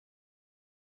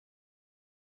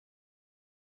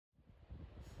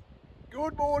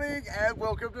Good morning and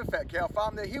welcome to Fat Cow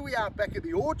Farm. Now here we are back at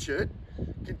the orchard,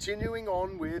 continuing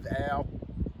on with our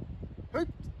hoop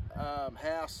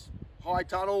house, high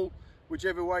tunnel,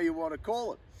 whichever way you want to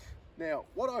call it. Now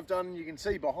what I've done, you can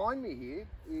see behind me here,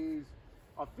 is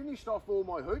I've finished off all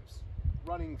my hoops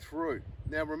running through.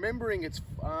 Now remembering it's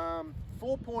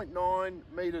 4.9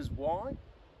 meters wide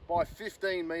by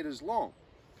 15 meters long.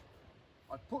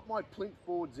 I put my plinth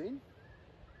boards in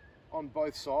on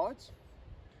both sides,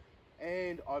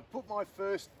 and I've put my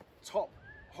first top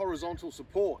horizontal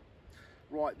support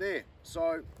right there.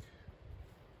 So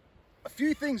a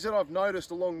few things that I've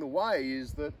noticed along the way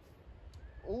is that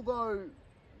although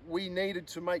we needed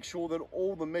to make sure that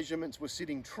all the measurements were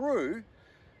sitting true,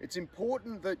 it's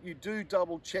important that you do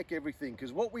double check everything,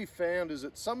 because what we found is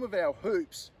that some of our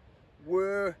hoops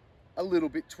were a little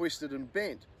bit twisted and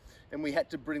bent, and we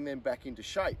had to bring them back into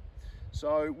shape.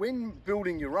 So when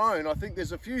building your own, I think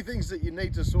there's a few things that you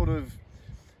need to sort of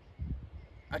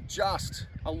adjust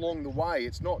along the way.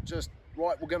 It's not just,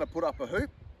 right, we're going to put up a hoop.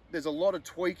 There's a lot of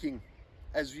tweaking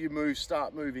as you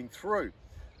start moving through.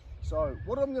 So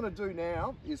what I'm going to do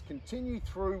now is continue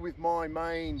through with my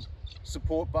main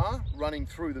support bar running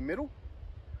through the middle.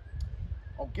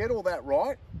 I'll get all that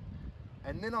right,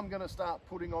 and then I'm going to start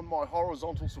putting on my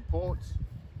horizontal supports.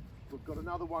 We've got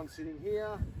another one sitting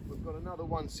here, we've got another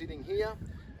one sitting here,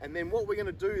 and then what we're going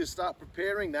to do is start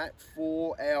preparing that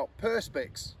for our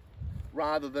Perspex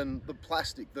rather than the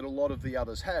plastic that a lot of the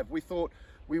others have. We thought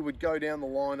we would go down the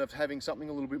line of having something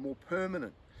a little bit more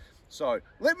permanent. So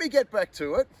let me get back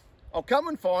to it. I'll come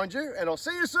and find you, and I'll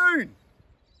see you soon.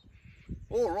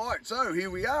 All right, so here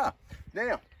we are.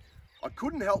 Now, I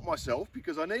couldn't help myself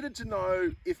because I needed to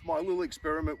know if my little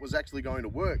experiment was actually going to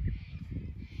work.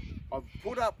 I've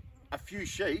put up a few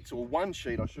sheets, or one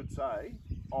sheet I should say,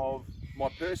 of my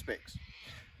Perspex.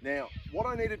 Now what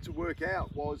I needed to work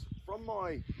out was, from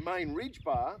my main ridge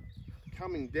bar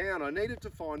coming down, I needed to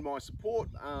find my support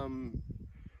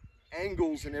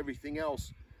angles and everything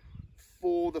else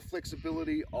for the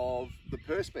flexibility of the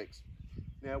Perspex.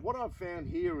 Now what I've found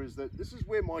here is that this is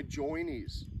where my join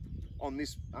is on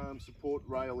this support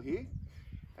rail here,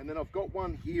 and then I've got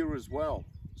one here as well.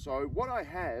 So what I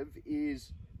have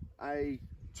is a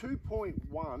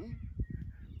 2.1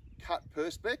 cut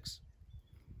Perspex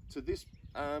to this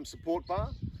support bar,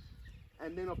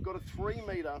 and then I've got a 3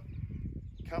 meter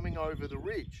coming over the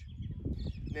ridge.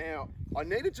 Now I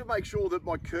needed to make sure that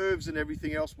my curves and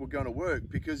everything else were going to work,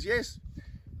 because yes,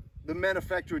 the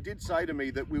manufacturer did say to me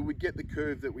that we would get the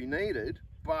curve that we needed,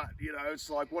 but you know, it's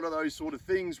like one of those sort of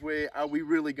things where, are we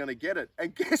really going to get it?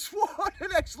 And guess what?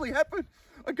 It actually happened.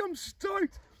 Like, I'm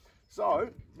stoked.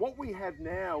 So what we have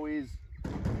now is,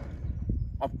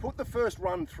 I've put the first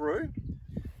run through.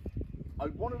 I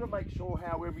wanted to make sure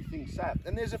how everything sat,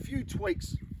 and there's a few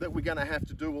tweaks that we're going to have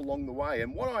to do along the way.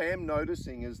 And what I am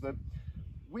noticing is that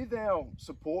with our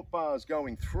support bars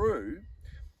going through,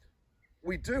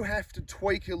 we do have to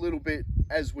tweak a little bit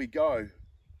as we go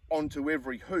onto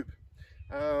every hoop.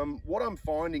 What I'm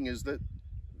finding is that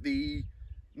the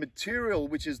material,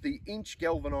 which is the inch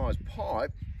galvanized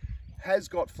pipe, has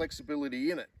got flexibility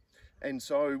in it. And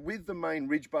so with the main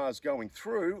ridge bars going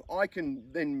through, I can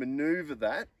then maneuver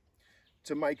that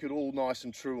to make it all nice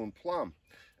and true and plumb.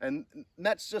 And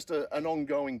that's just an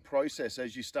ongoing process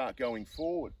as you start going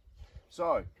forward.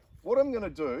 So what I'm going to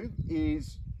do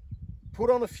is put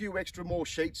on a few extra more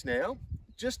sheets now,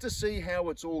 just to see how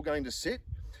it's all going to sit,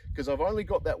 because I've only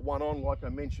got that one on, like I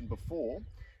mentioned before,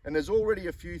 and there's already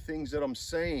a few things that I'm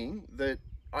seeing that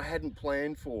I hadn't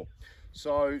planned for.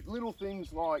 So little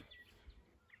things like,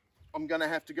 I'm going to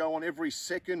have to go on every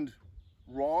second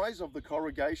rise of the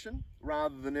corrugation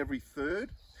rather than every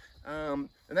third, and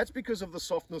that's because of the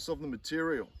softness of the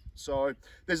material. So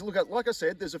there's, like I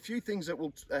said, there's a few things that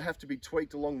will have to be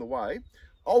tweaked along the way.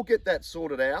 I'll get that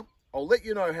sorted out. I'll let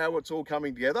you know how it's all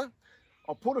coming together.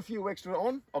 I'll put a few extra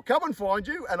on. I'll come and find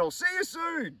you, and I'll see you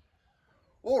soon.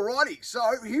 Alrighty, so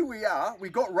here we are. We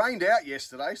got rained out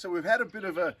yesterday, so we've had a bit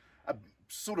of a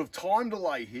sort of time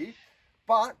delay here,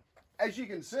 but as you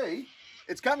can see,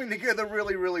 it's coming together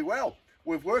really, really well.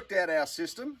 We've worked out our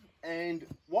system, and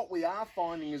what we are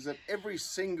finding is that every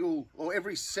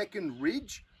second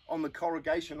ridge on the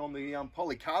corrugation on the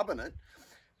polycarbonate,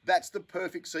 that's the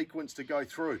perfect sequence to go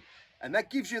through, and that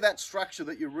gives you that structure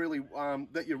that you're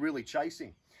really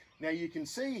chasing. Now you can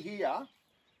see here,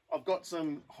 I've got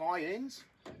some high ends,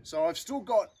 so I've still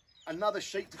got another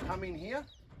sheet to come in here,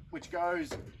 which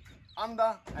goes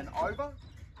under and over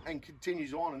and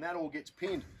continues on, and that all gets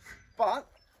pinned. But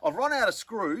I've run out of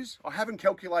screws. I haven't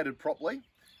calculated properly.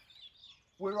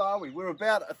 where are we? We're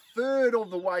about a third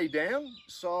of the way down.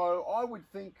 So I would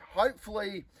think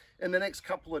hopefully in the next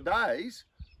couple of days,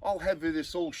 I'll have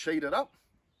this all sheeted up.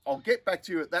 I'll get back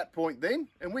to you at that point then,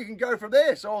 and we can go from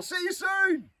there. So I'll see you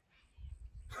soon.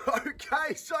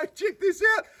 Okay, so check this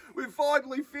out. We've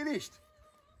finally finished.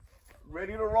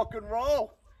 Ready to rock and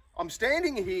roll. I'm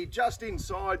standing here just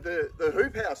inside the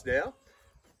hoop house now,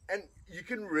 and you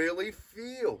can really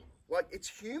feel like it's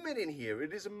humid in here.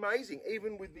 It is amazing,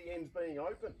 even with the ends being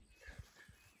open.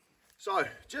 So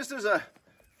just as I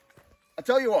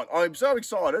tell you what, I'm so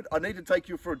excited, I need to take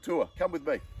you for a tour. Come with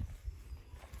me.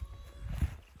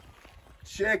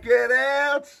 Check it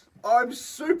out. I'm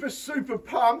super, super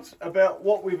pumped about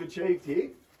what we've achieved here.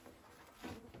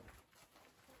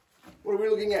 What are we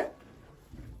looking at?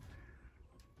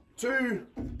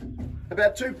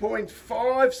 About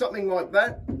 2.5, something like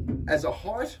that, as a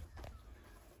height.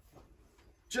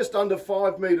 Just under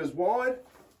 5 meters wide.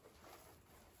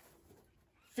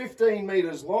 15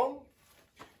 meters long.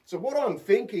 So what I'm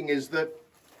thinking is that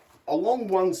along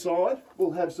one side,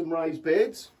 we'll have some raised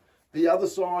beds. The other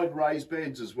side, raised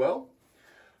beds as well.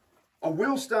 I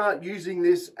will start using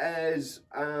this as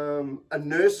a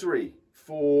nursery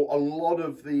for a lot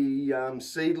of the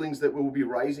seedlings that we'll be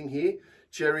raising here.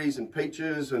 Cherries and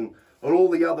peaches and all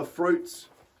the other fruits,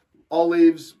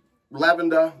 olives,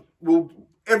 lavender,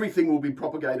 everything will be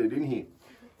propagated in here.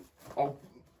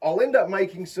 I'll end up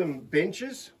making some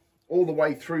benches all the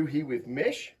way through here with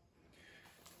mesh.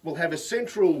 We'll have a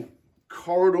central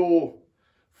corridor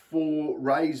for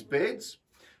raised beds,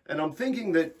 and I'm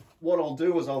thinking that what I'll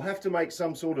do is I'll have to make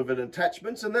some sort of an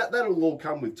attachments, and that'll all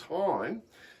come with time,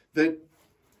 that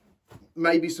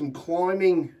maybe some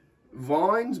climbing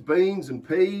vines, beans and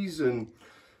peas and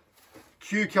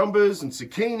cucumbers and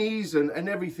zucchinis and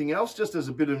everything else, just as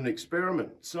a bit of an experiment.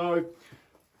 So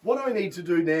what I need to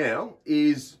do now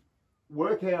is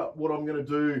work out what I'm going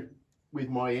to do with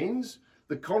my ends.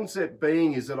 The concept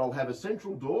being is that I'll have a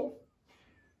central door,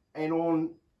 and on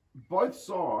both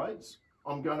sides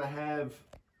I'm going to have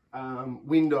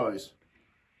windows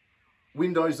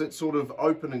that sort of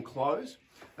open and close,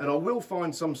 and I will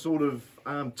find some sort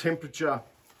of temperature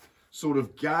sort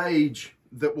of gauge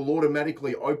that will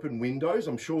automatically open windows.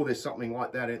 I'm sure there's something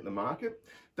like that in the market.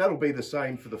 That'll be the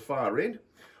same for the far end.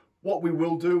 What we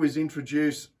will do is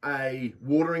introduce a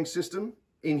watering system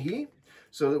in here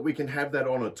so that we can have that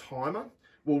on a timer.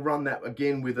 We'll run that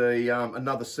again with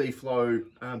another C-flow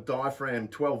diaphragm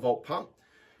 12-volt pump.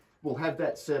 We'll have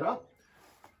that set up.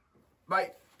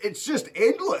 Mate, it's just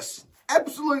endless,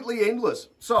 absolutely endless.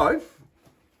 So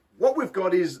what we've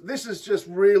got is, this is just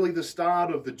really the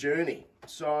start of the journey.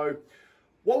 So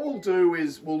what we'll do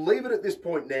is we'll leave it at this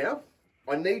point now.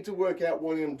 I need to work out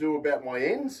what I'm going to do about my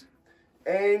ends,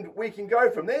 and we can go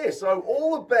from there. So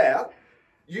all about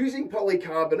using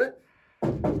polycarbonate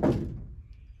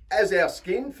as our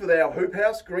skin for our hoop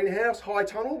house, greenhouse, high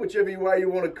tunnel, whichever way you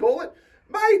want to call it.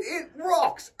 Mate, it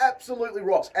rocks, absolutely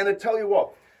rocks. And I tell you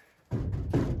what,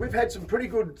 we've had some pretty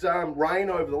good rain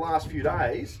over the last few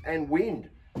days, and wind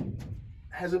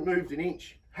hasn't moved an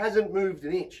inch,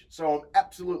 So I'm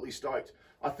absolutely stoked.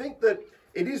 I think that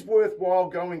it is worthwhile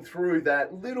going through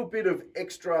that little bit of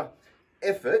extra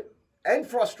effort and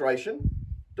frustration.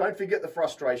 Don't forget the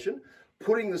frustration,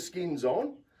 putting the skins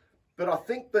on. But I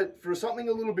think that for something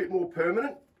a little bit more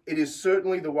permanent, it is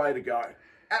certainly the way to go.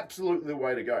 Absolutely the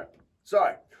way to go.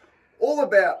 So, all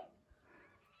about,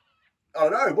 I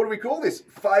don't know, what do we call this?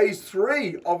 Phase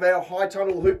 3 of our high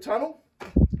tunnel hoop tunnel.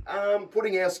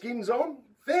 Putting our skins on.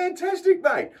 Fantastic,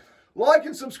 mate. Like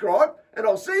and subscribe, and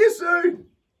I'll see you soon.